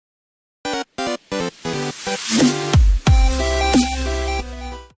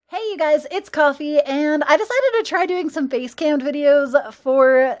guys, it's Coffee, and I decided to try doing some face cam videos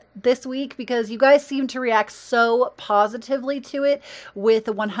for this week because you guys seem to react so positively to it with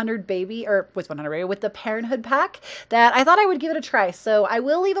the 100 baby, or with 100 baby, with the Parenthood pack, that I thought I would give it a try. So I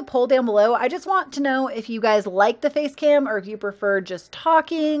will leave a poll down below. I just want to know if you guys like the face cam or if you prefer just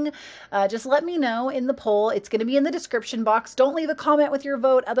talking. Just let me know in the poll. It's going to be in the description box. Don't leave a comment with your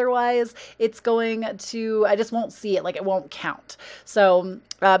vote, otherwise it's going to, I just won't see it, like it won't count. So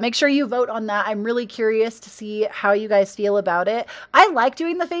make sure you vote on that. I'm really curious to see how you guys feel about it. I like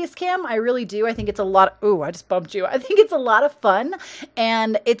doing the face cam. I really do. I think it's a lot of, ooh, I just bumped you. I think it's a lot of fun,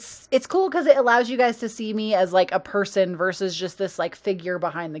 and it's cool because it allows you guys to see me as like a person versus just this like figure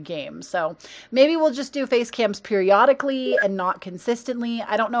behind the game. So maybe we'll just do face cams periodically and not consistently.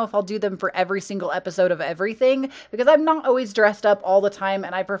 I don't know if I'll do them for every single episode of everything because I'm not always dressed up all the time,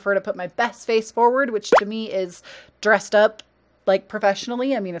 and I prefer to put my best face forward, which to me is dressed up like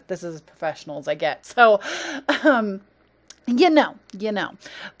professionally. I mean, if this is as professional as I get. So, you know.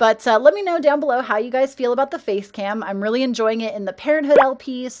 But let me know down below how you guys feel about the face cam. I'm really enjoying it in the Parenthood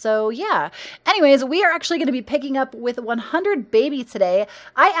LP. So yeah. Anyways, we are actually going to be picking up with 100 baby today.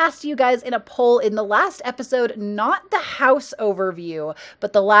 I asked you guys in a poll in the last episode, not the house overview,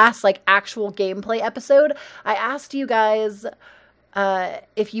 but the last like actual gameplay episode. I asked you guys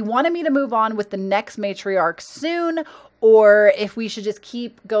if you wanted me to move on with the next matriarch soon, or if we should just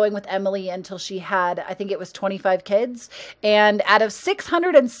keep going with Emily until she had, I think it was 25 kids. And out of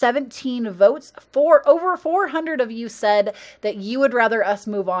 617 votes, over 400 of you said that you would rather us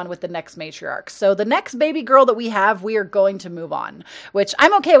move on with the next matriarch. So the next baby girl that we have, we are going to move on, which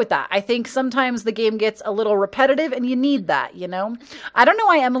I'm okay with that. I think sometimes the game gets a little repetitive and you need that, you know? I don't know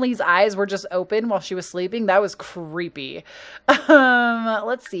why Emily's eyes were just open while she was sleeping. That was creepy.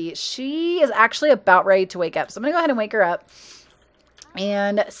 Let's see. She is actually about ready to wake up. So I'm gonna go ahead and wake her up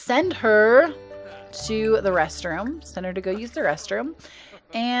and send her to the restroom. Send her to go use the restroom.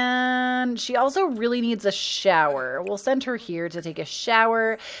 And she also really needs a shower. We'll send her here to take a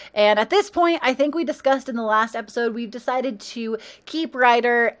shower. And at this point, I think we discussed in the last episode, we've decided to keep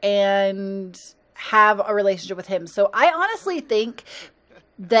Ryder and have a relationship with him. So I honestly think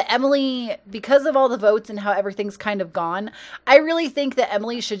that Emily, because of all the votes and how everything's kind of gone, I really think that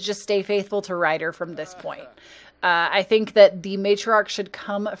Emily should just stay faithful to Ryder from this point. I think that the matriarch should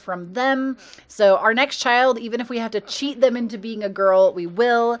come from them. So our next child, even if we have to cheat them into being a girl, we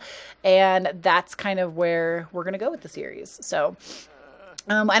will. And that's kind of where we're going to go with the series. So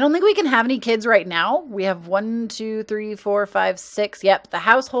I don't think we can have any kids right now. We have 1, 2, 3, 4, 5, 6. Yep, the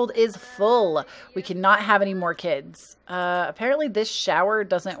household is full. We cannot have any more kids. Apparently this shower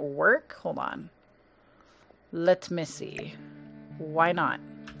doesn't work. Hold on. Let me see. Why not?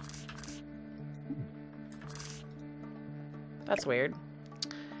 That's weird.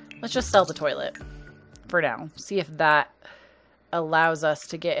 Let's just sell the toilet for now. See if that allows us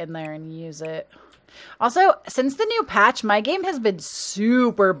to get in there and use it. Also, since the new patch, my game has been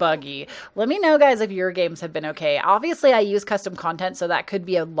super buggy. Let me know, guys, if your games have been okay. Obviously, I use custom content, so that could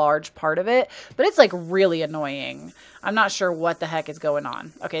be a large part of it, but it's like really annoying. I'm not sure what the heck is going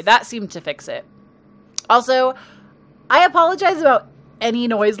on. Okay, that seemed to fix it. Also, I apologize about any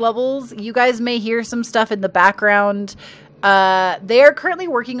noise levels. You guys may hear some stuff in the background. They are currently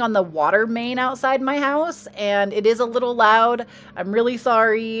working on the water main outside my house, and it is a little loud. I'm really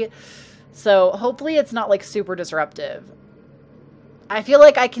sorry. So hopefully it's not like super disruptive. I feel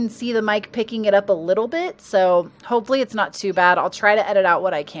like I can see the mic picking it up a little bit, so hopefully it's not too bad. I'll try to edit out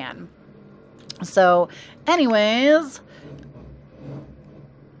what I can. So anyways,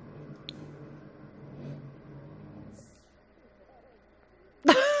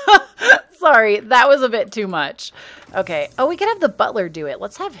 sorry, that was a bit too much. Okay. Oh, we could have the butler do it.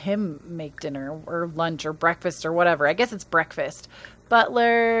 Let's have him make dinner or lunch or breakfast or whatever. I guess it's breakfast.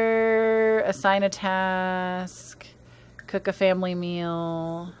 Butler, assign a task, cook a family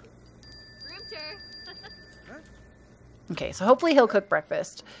meal. Okay, so hopefully he'll cook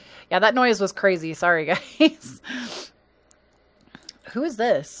breakfast. Yeah, that noise was crazy. Sorry, guys. Who is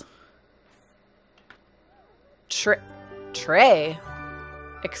this? Trey?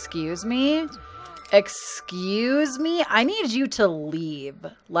 Excuse me? Excuse me? I need you to leave.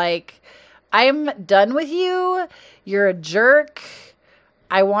 Like, I'm done with you. You're a jerk.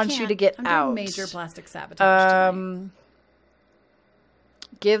 I want you to get out. Major plastic sabotage tonight.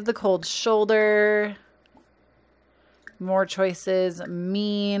 Give the cold shoulder. More choices.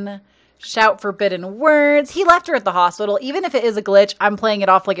 Mean. Shout forbidden words. He left her at the hospital. Even if it is a glitch, I'm playing it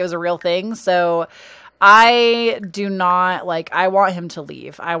off like it was a real thing. So I do not, like, I want him to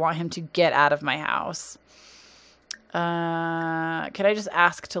leave. I want him to get out of my house. Can I just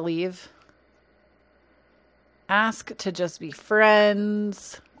ask to leave? Ask to just be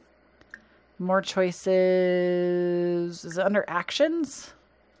friends. More choices. Is it under actions?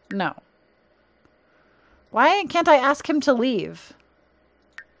 No. Why can't I ask him to leave?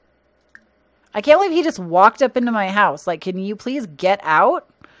 I can't believe he just walked up into my house. Like, can you please get out?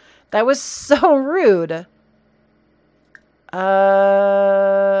 That was so rude. I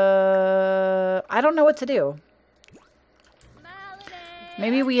don't know what to do.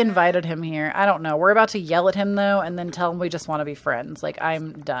 Maybe we invited him here. I don't know. We're about to yell at him, though, and then tell him we just want to be friends. Like,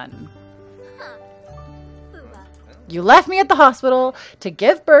 I'm done. You left me at the hospital to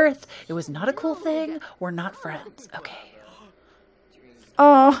give birth. It was not a cool thing. We're not friends. Okay.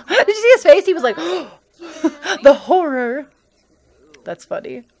 Oh, did you see his face? He was like, the horror. That's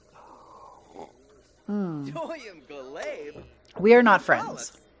funny. We are not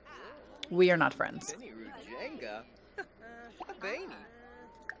friends. We are not friends.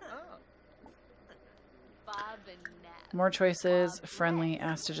 More choices. Friendly.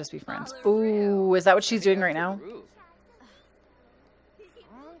 Asked to just be friends. Ooh, is that what she's doing right now?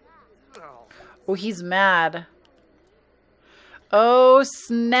 Oh, he's mad. Oh,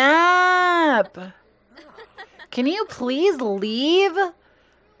 snap. Can you please leave?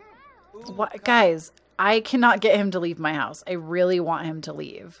 What? Guys, I cannot get him to leave my house. I really want him to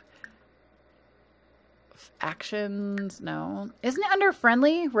leave. Actions? No. Isn't it under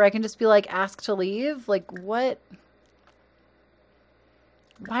friendly where I can just be like, ask to leave? Like, what?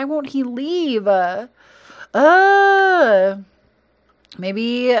 Why won't he leave?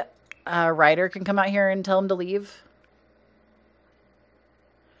 Maybe a Ryder can come out here and tell him to leave.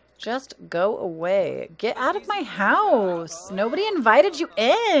 Just go away. Get out of my house. Nobody invited you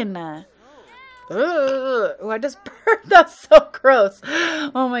in. Ugh. Oh, I just burned. That's so gross.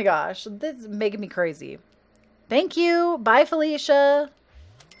 Oh my gosh. This is making me crazy. Thank you. Bye, Felicia.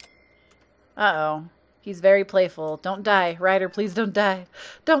 Uh-oh. He's very playful. Don't die. Ryder, please don't die.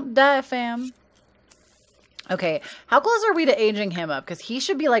 Don't die, fam. Okay. How close are we to aging him up? Because he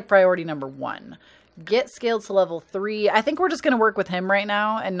should be like priority number 1. Get scaled to level 3. I think we're just going to work with him right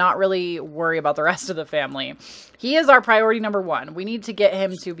now and not really worry about the rest of the family. He is our priority number 1. We need to get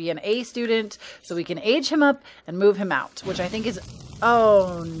him to be an A student so we can age him up and move him out, which I think is...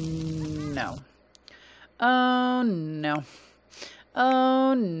 Oh, no. Oh, no.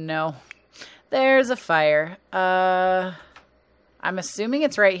 Oh, no. There's a fire. I'm assuming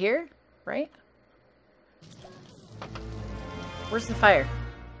it's right here, right? Where's the fire?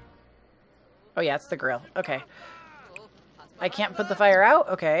 Oh, yeah, it's the grill. Okay. I can't put the fire out?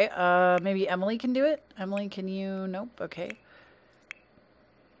 Okay. Maybe Emily can do it? Emily, can you? Nope. Okay.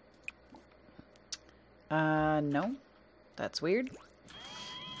 No. That's weird.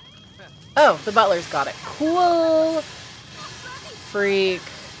 Oh, the butler's got it. Cool. Freak.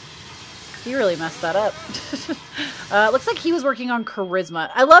 He really messed that up. Looks like he was working on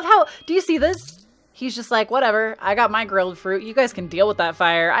charisma. I love how... Do you see this? He's just like, whatever. I got my grilled fruit. You guys can deal with that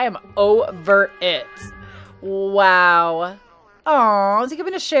fire. I am over it. Wow. Aw, is he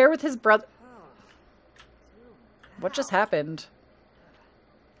going to share with his brother? What just happened?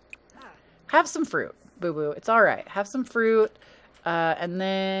 Have some fruit, boo-boo. It's all right. Have some fruit. And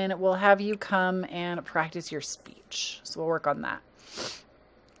then we'll have you come and practice your speech. So we'll work on that.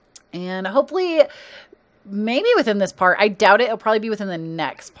 And hopefully, maybe within this part, I doubt it. It'll probably be within the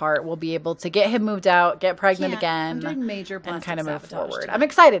next part. We'll be able to get him moved out, get pregnant again, I'm doing major and kind of move forward. Tonight. I'm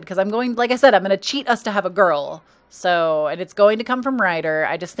excited because I'm going, like I said, I'm going to cheat us to have a girl. So, and it's going to come from Ryder.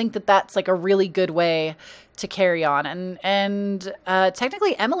 I just think that that's like a really good way to carry on. And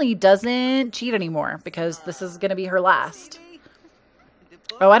technically, Emily doesn't cheat anymore because this is going to be her last.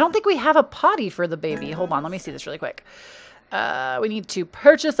 Oh, I don't think we have a potty for the baby. Hold on, let me see this really quick. We need to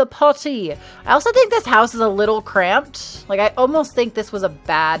purchase a potty. I also think this house is a little cramped. Like, I almost think this was a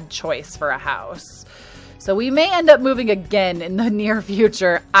bad choice for a house. So we may end up moving again in the near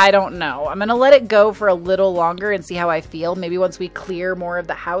future. I don't know. I'm going to let it go for a little longer and see how I feel. Maybe once we clear more of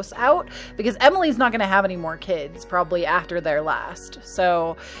the house out. Because Emily's not going to have any more kids probably after their last.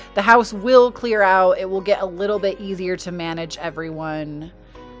 So the house will clear out. It will get a little bit easier to manage everyone.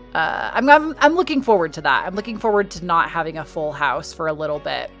 I'm looking forward to that. I'm looking forward to not having a full house for a little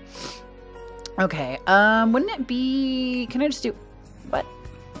bit. Okay. Wouldn't it be... Can I just do... What?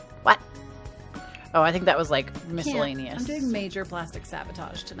 What? Oh, I think that was like miscellaneous. I'm doing major plastic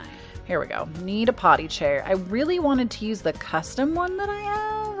sabotage tonight. Here we go. Need a potty chair. I really wanted to use the custom one that I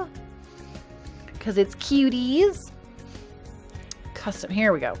have. Because it's cuties. Custom.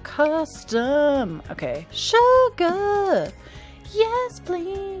 Here we go. Custom. Okay. Sugar. Yes,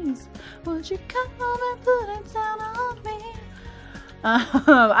 please. Would you come and put it down on me?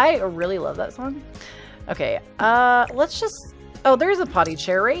 I really love that song. Okay, let's just... Oh, there's a potty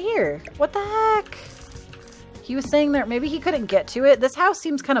chair right here. What the heck? He was saying there, maybe he couldn't get to it. This house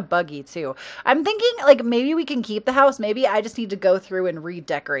seems kind of buggy too. I'm thinking like maybe we can keep the house. Maybe I just need to go through and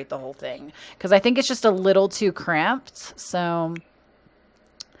redecorate the whole thing because I think it's just a little too cramped. So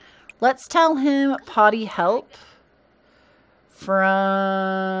let's tell him potty help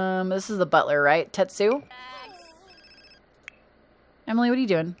from, this is the butler, right? Tetsu? Emily, what are you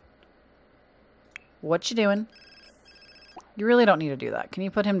doing? What you doing? You really don't need to do that. Can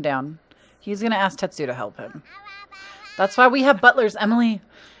you put him down? He's going to ask Tetsu to help him. That's why we have butlers, Emily.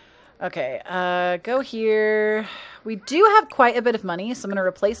 Okay, go here. We do have quite a bit of money, so I'm going to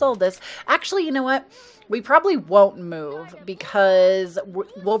replace all this. Actually, you know what? We probably won't move because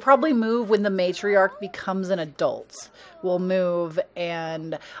we'll probably move when the matriarch becomes an adult. We'll move,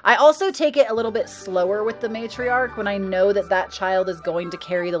 and I also take it a little bit slower with the matriarch when I know that that child is going to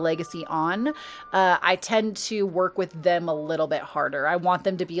carry the legacy on. I tend to work with them a little bit harder. I want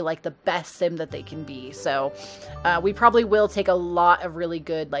them to be like the best sim that they can be. So we probably will take a lot of really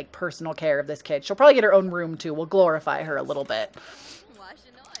good like personal care of this kid. She'll probably get her own room too. We'll glorify her a little bit.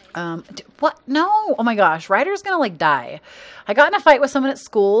 What? No. Oh my gosh. Ryder's gonna like die. I got in a fight with someone at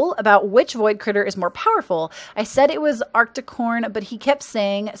school about which void critter is more powerful. I said it was Arcticorn, but he kept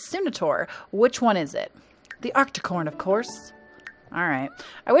saying Sunator. Which one is it? The Arcticorn, of course. All right.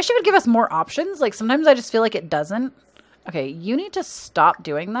 I wish it would give us more options. Like sometimes I just feel like it doesn't. Okay. You need to stop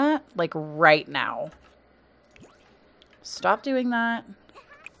doing that like right now. Stop doing that.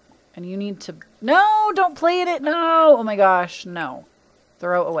 And you need to, no, don't play it. No. Oh my gosh. No.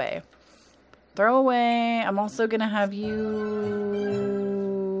 Throw away. Throw away. I'm also going to have you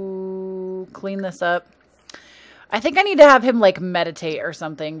clean this up. I think I need to have him like meditate or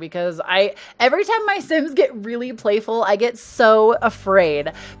something because every time my Sims get really playful, I get so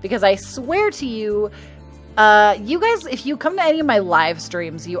afraid because I swear to you, you guys, if you come to any of my live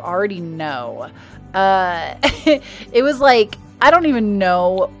streams, you already know. It was like, I don't even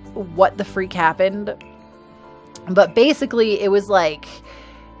know what the freak happened. But basically, it was like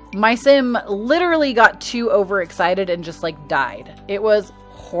my sim literally got too overexcited and just like died. It was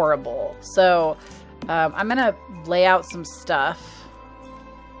horrible. So I'm going to lay out some stuff.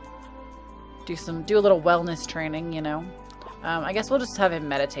 Do a little wellness training, you know. I guess we'll just have him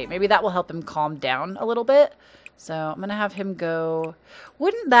meditate. Maybe that will help him calm down a little bit. So I'm going to have him go.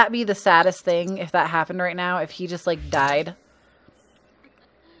 Wouldn't that be the saddest thing if that happened right now? If he just like died?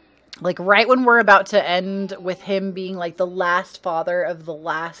 Like right when we're about to end with him being like the last father of the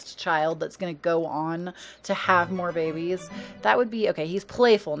last child that's going to go on to have more babies. That would be, okay, he's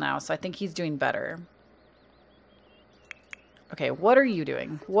playful now, so I think he's doing better. Okay, what are you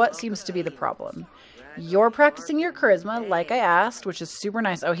doing? What seems to be the problem? You're practicing your charisma like I asked, which is super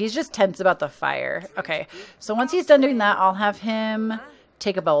nice. Oh, he's just tense about the fire. Okay, so once he's done doing that, I'll have him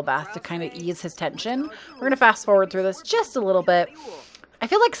take a bubble bath to kind of ease his tension. We're going to fast forward through this just a little bit. I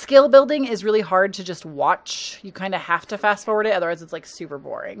feel like skill building is really hard to just watch. You kind of have to fast forward it, otherwise it's like super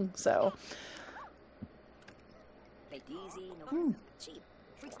boring. So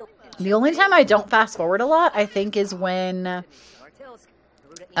the only time I don't fast forward a lot, I think, is when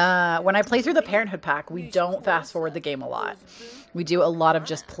I play through the Parenthood pack. We don't fast forward the game a lot. We do a lot of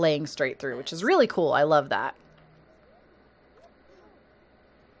just playing straight through, which is really cool. I love that.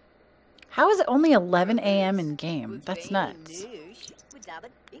 How is it only 11 a.m. in game? That's nuts.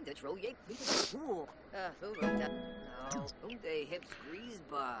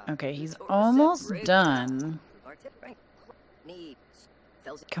 Okay, he's almost done.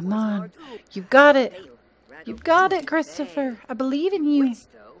 Come on. You got it. You got it, Christopher. I believe in you.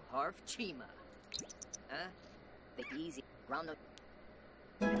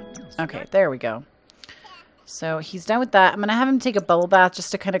 Okay, there we go. So he's done with that. I'm going to have him take a bubble bath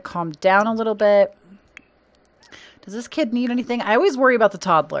just to kind of calm down a little bit. Does this kid need anything? I always worry about the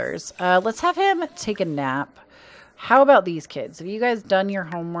toddlers. Let's have him take a nap. How about these kids? Have you guys done your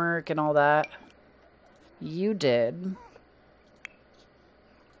homework and all that? You did.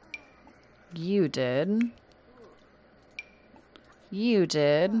 You did. You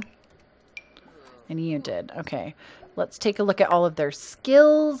did. And you did. Okay. Let's take a look at all of their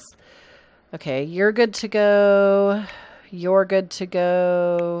skills. Okay, you're good to go. You're good to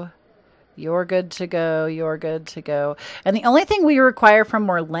go. You're good to go. You're good to go. And the only thing we require from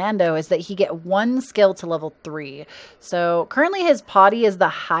Orlando is that he get one skill to level 3. So currently his potty is the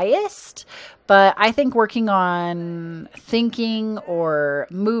highest, but I think working on thinking or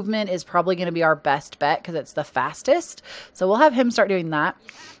movement is probably going to be our best bet because it's the fastest. So we'll have him start doing that.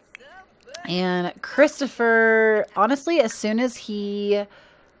 And Christopher, honestly, as soon as I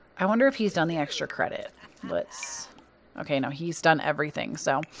wonder if he's done the extra credit. Okay, no, he's done everything.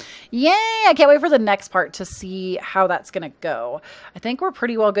 So, yay! I can't wait for the next part to see how that's going to go. I think we're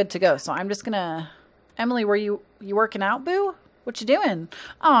pretty well good to go. So I'm just going to... Emily, were you working out, boo? What you doing?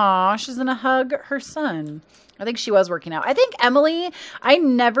 Aw, she's going to hug her son. I think she was working out. I think Emily, I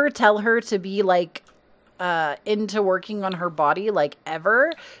never tell her to be like... into working on her body like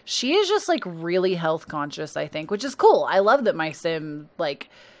ever. She is just like really health conscious, I think, which is cool. I love that my sim like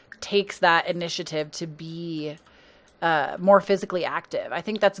takes that initiative to be more physically active. I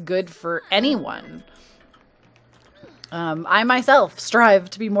think that's good for anyone. I myself strive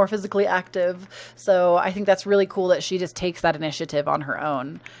to be more physically active, so I think that's really cool that she just takes that initiative on her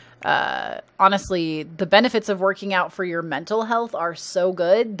own. Honestly, the benefits of working out for your mental health are so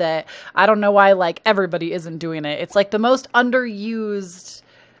good that I don't know why like everybody isn't doing it. It's like the most underused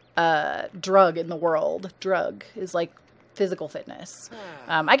drug in the world. Drug is like physical fitness.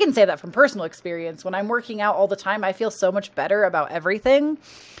 I can say that from personal experience. When I'm working out all the time, I feel so much better about everything.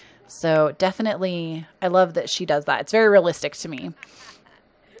 So definitely, I love that she does that. It's very realistic to me.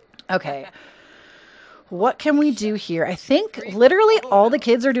 Okay. What can we do here? I think literally all the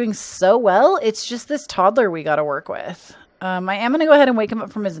kids are doing so well. It's just this toddler we got to work with. I am going to go ahead and wake him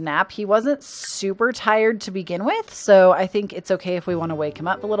up from his nap. He wasn't super tired to begin with, so I think it's okay if we want to wake him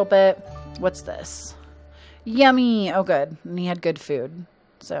up a little bit. What's this? Yummy. Oh, good. And he had good food.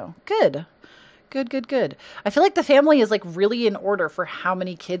 So good. Good. I feel like the family is like really in order for how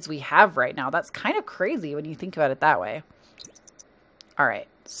many kids we have right now. That's kind of crazy when you think about it that way. All right.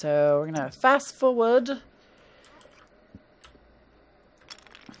 So we're going to fast forward.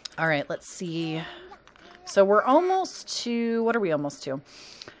 All right, let's see. So we're almost to, what are we almost to?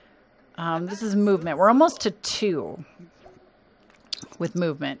 This is movement. We're almost to 2 with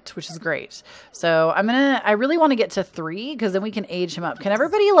movement, which is great. So I really want to get to 3 because then we can age him up. Can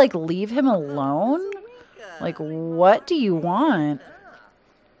everybody like leave him alone? Like, what do you want?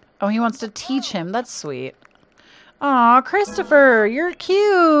 Oh, he wants to teach him. That's sweet. Aw, Christopher, you're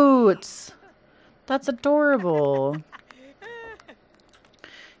cute. That's adorable.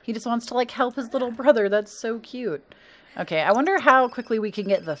 He just wants to like help his little brother. That's so cute. Okay, I wonder how quickly we can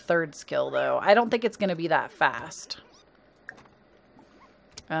get the 3rd skill though. I don't think it's going to be that fast.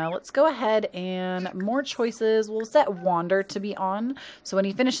 Let's go ahead and more choices. We'll set wander to be on. So when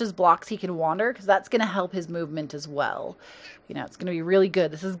he finishes blocks, he can wander because that's going to help his movement as well. You know, it's going to be really good.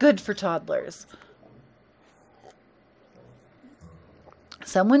 This is good for toddlers.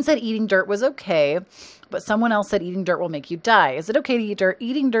 Someone said eating dirt was okay, but someone else said eating dirt will make you die. Is it okay to eat dirt?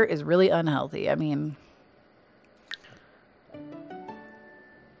 Eating dirt is really unhealthy. I mean,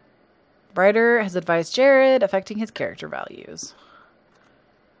 Brighter has advised Jared, affecting his character values.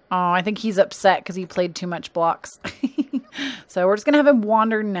 Oh, I think he's upset because he played too much blocks. So we're just going to have him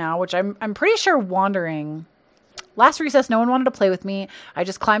wander now, which I'm pretty sure wandering... Last recess, no one wanted to play with me. I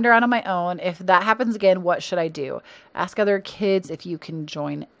just climbed around on my own. If that happens again, what should I do? Ask other kids if you can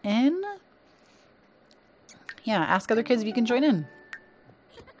join in. Yeah, ask other kids if you can join in.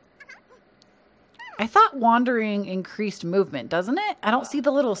 I thought wandering increased movement, doesn't it? I don't see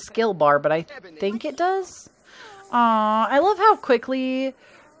the little skill bar, but I think it does. Aw, I love how quickly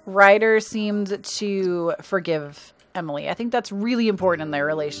Ryder seemed to forgive Emily. I think that's really important in their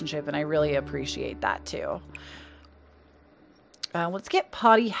relationship, and I really appreciate that too. Let's get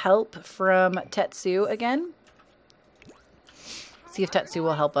potty help from Tetsu again. See if Tetsu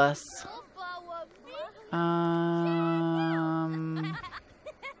will help us.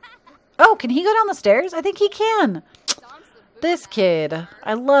 Oh, can he go down the stairs? I think he can. This kid.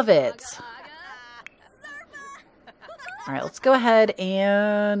 I love it. All right, let's go ahead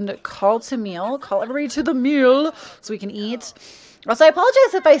and call to meal. Call everybody to the meal so we can eat. Also, I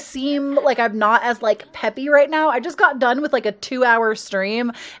apologize if I seem like I'm not as like peppy right now. I just got done with like a 2-hour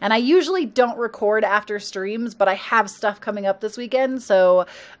stream, and I usually don't record after streams, but I have stuff coming up this weekend, so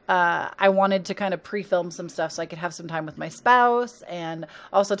I wanted to kind of pre-film some stuff so I could have some time with my spouse and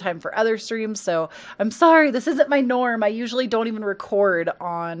also time for other streams. So I'm sorry, this isn't my norm. I usually don't even record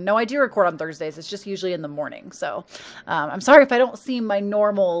on, no, I do record on Thursdays. It's just usually in the morning. So I'm sorry if I don't seem my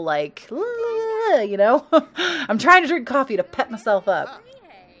normal, like, you know, I'm trying to drink coffee to pep myself up.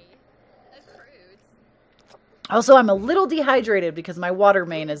 Also, I'm a little dehydrated because my water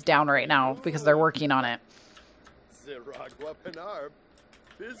main is down right now because they're working on it.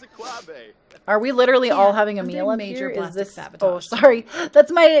 Are we literally all having a meal up here? Is this? Oh, sorry.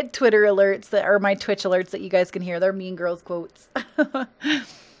 That's my Twitter alerts that are my Twitch alerts that you guys can hear. They're Mean Girls quotes.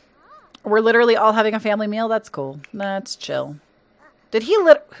 We're literally all having a family meal. That's cool. That's chill. Did he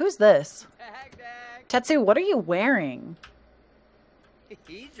who's this? Tetsu, what are you wearing?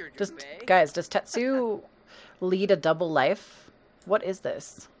 Guys, does Tetsu lead a double life? What is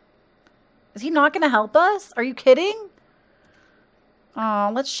this? Is he not going to help us? Are you kidding?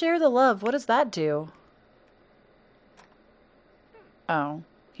 Oh, let's share the love. What does that do? Oh,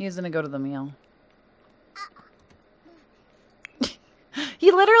 he's going to go to the meal.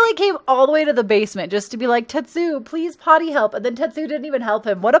 He literally came all the way to the basement just to be like, Tetsu, please potty help. And then Tetsu didn't even help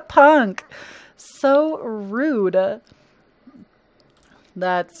him. What a punk. So rude.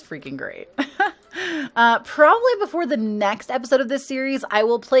 That's freaking great. Probably before the next episode of this series, I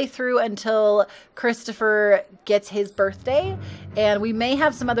will play through until Christopher gets his birthday. And we may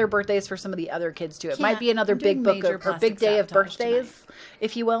have some other birthdays for some of the other kids too. It might be another big book of, or big day of birthdays,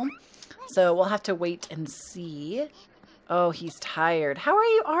 if you will. So we'll have to wait and see. Oh, he's tired. How are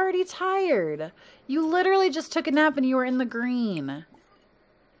you already tired? You literally just took a nap and you were in the green.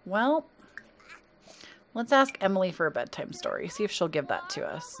 Well, let's ask Emily for a bedtime story. See if she'll give that to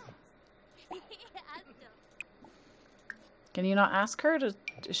us. Can you not ask her?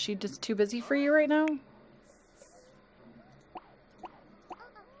 Is she just too busy for you right now?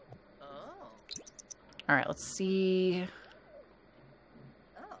 All right, let's see.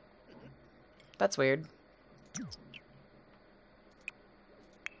 That's weird.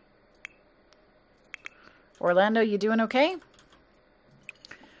 Orlando, you doing okay?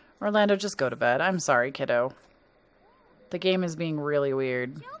 Orlando, just go to bed. I'm sorry, kiddo. The game is being really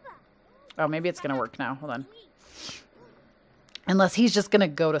weird. Oh, maybe it's going to work now. Hold on. Unless he's just going to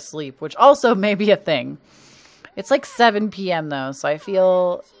go to sleep, which also may be a thing. It's like 7 p.m. though, so I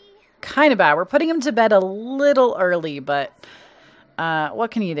feel kind of bad. We're putting him to bed a little early, but what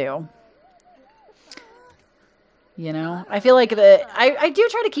can you do? You know, I feel like I do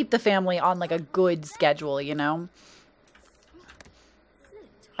try to keep the family on like a good schedule, you know.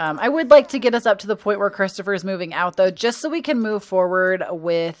 I would like to get us up to the point where Christopher is moving out, though, just so we can move forward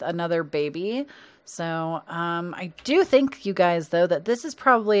with another baby. So I do think, you guys, though, that this is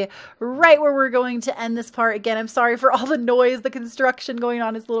probably right where we're going to end this part. Again, I'm sorry for all the noise. The construction going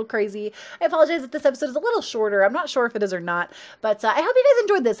on is a little crazy. I apologize if this episode is a little shorter. I'm not sure if it is or not. But I hope you guys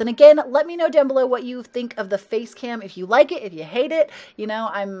enjoyed this. And again, let me know down below what you think of the face cam. If you like it, if you hate it. You know,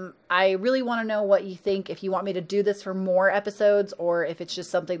 I really want to know what you think. If you want me to do this for more episodes or if it's just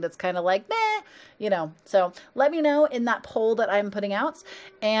something that's kind of like, meh, you know. So let me know in that poll that I'm putting out.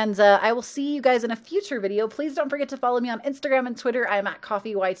 And I will see you guys in a future video. Please don't forget to follow me on Instagram and Twitter. I'm at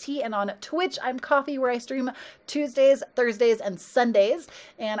KoffeeYT, and on Twitch, I'm Coffee, where I stream Tuesdays, Thursdays, and Sundays.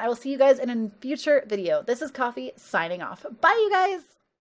 And I will see you guys in a future video. This is Coffee signing off. Bye, you guys.